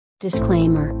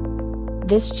Disclaimer.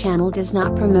 This channel does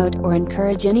not promote or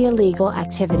encourage any illegal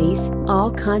activities.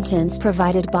 All contents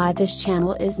provided by this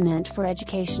channel is meant for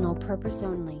educational purpose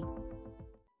only.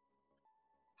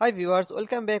 Hi viewers,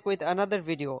 welcome back with another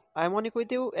video. I am Onik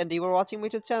with you and you are watching my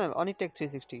YouTube channel Onik Tech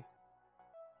 360.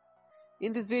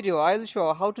 In this video, I will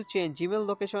show how to change Gmail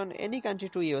location any country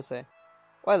to USA.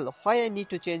 Well, why I need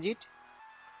to change it?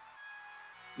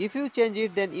 If you change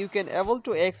it, then you can able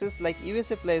to access like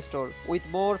USA Play Store with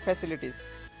more facilities.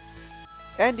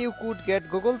 And you could get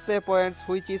Google Play points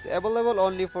which is available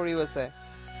only for USA.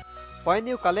 When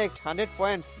you collect 100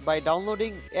 points by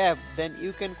downloading app, then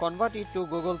you can convert it to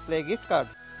Google Play gift card.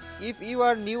 If you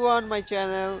are new on my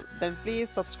channel, then please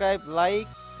subscribe, like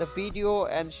the video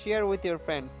and share with your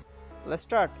friends. Let's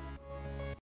start.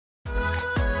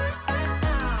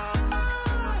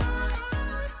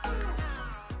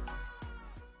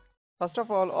 First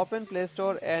of all, open Play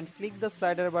Store and click the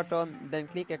slider button, then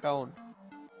click account.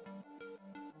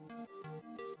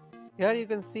 Here you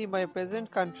can see my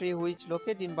present country which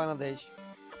located in Bangladesh.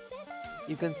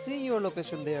 You can see your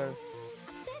location there.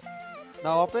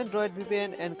 Now open Droid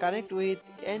VPN and connect with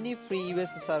any free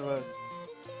USA server.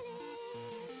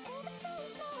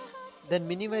 Then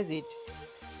minimize it.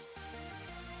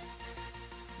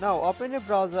 Now open a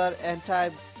browser and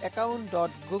type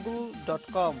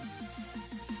account.google.com.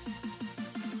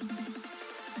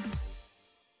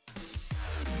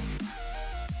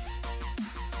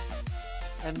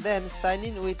 And then sign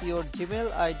in with your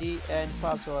Gmail ID and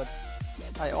password.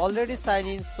 I already signed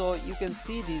in, so you can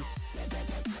see this.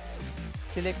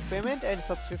 Select payment and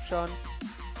subscription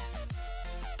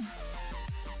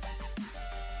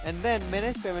and then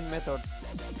manage payment methods.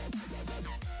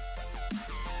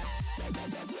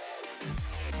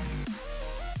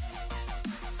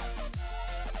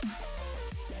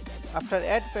 After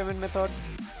add payment method,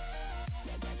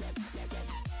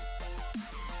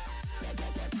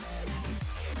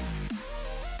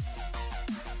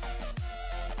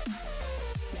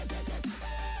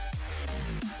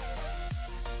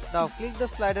 now click the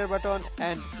slider button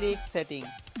and click setting.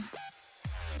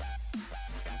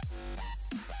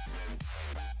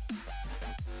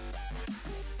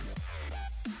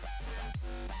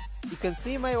 You can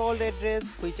see my old address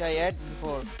which I added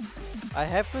before. I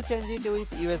have to change it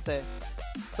with USA.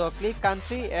 So click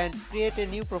country and create a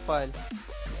new profile.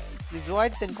 Please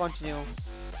wait, then continue.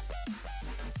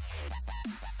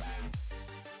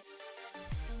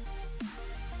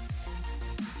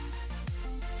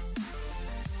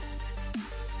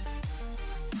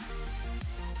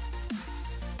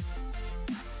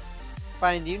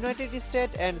 Find United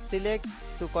States and select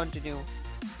to continue.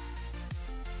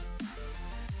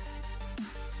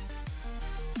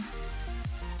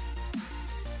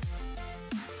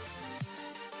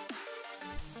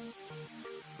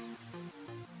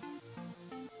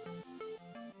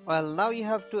 Well, now you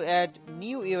have to add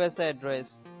new USA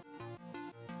address.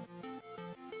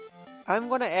 I'm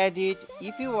gonna add it.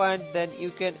 If you want, then you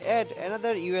can add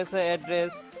another USA address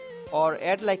or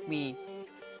add like me.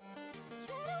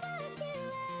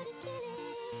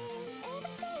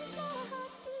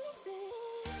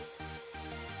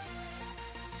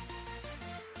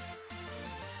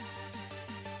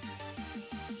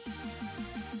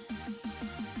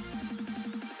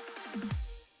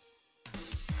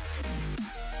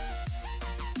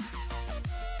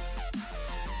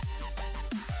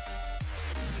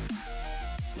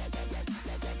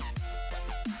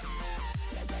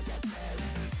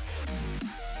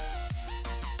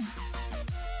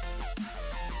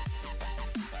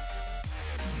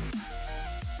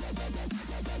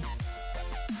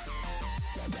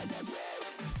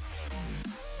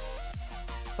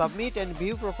 Submit and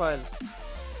view profile.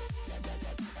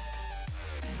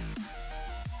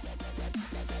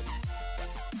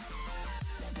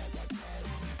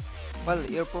 Well,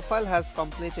 your profile has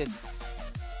completed.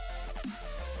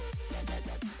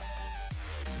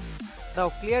 Now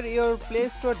clear your Play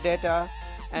Store data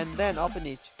and then open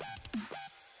it.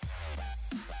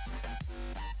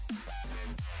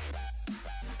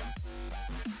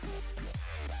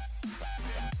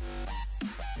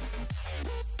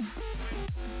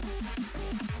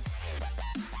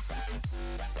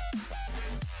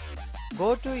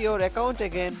 Go to your account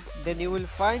again, then you will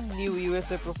find new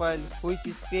USA profile which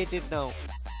is created now.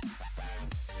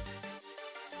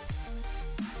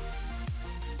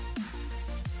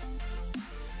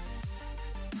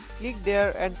 Click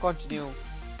there and continue.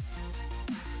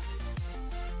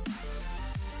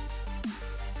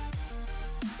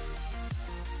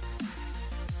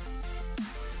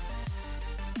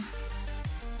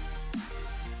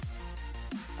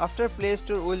 After Play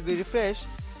Store will be refreshed,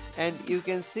 and you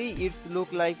can see it's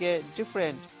look like a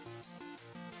different.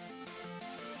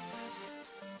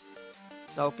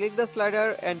 Now click the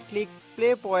slider and click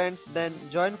play points, then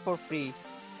join for free.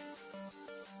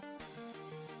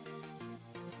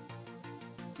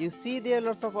 You see there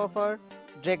lots of offer.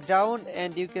 Drag down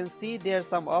and you can see there's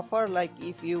some offer, like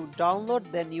if you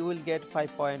download then you will get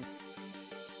 5 points.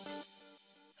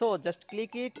 So just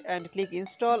click it and click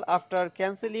install. After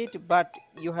cancel it, but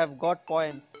you have got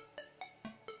points.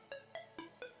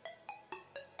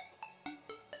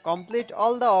 Complete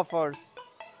all the offers.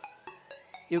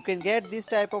 You can get this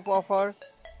type of offer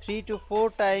 3 to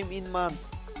 4 times in month.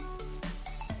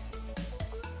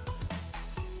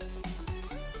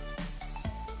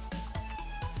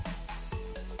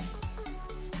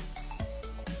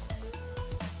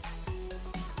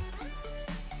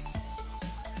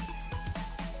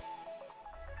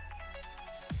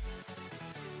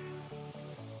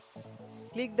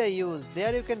 Click the use.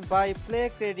 There you can buy play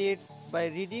credits by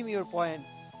redeem your points.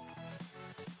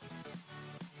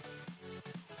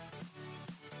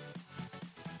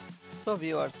 So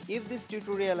viewers, if this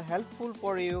tutorial helpful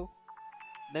for you,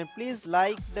 then please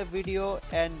like the video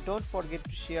and don't forget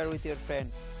to share with your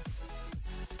friends.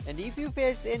 And if you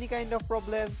face any kind of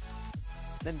problem,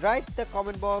 then write the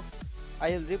comment box.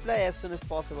 I will reply as soon as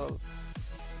possible.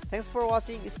 Thanks for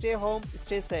watching. Stay home,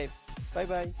 stay safe. Bye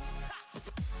bye.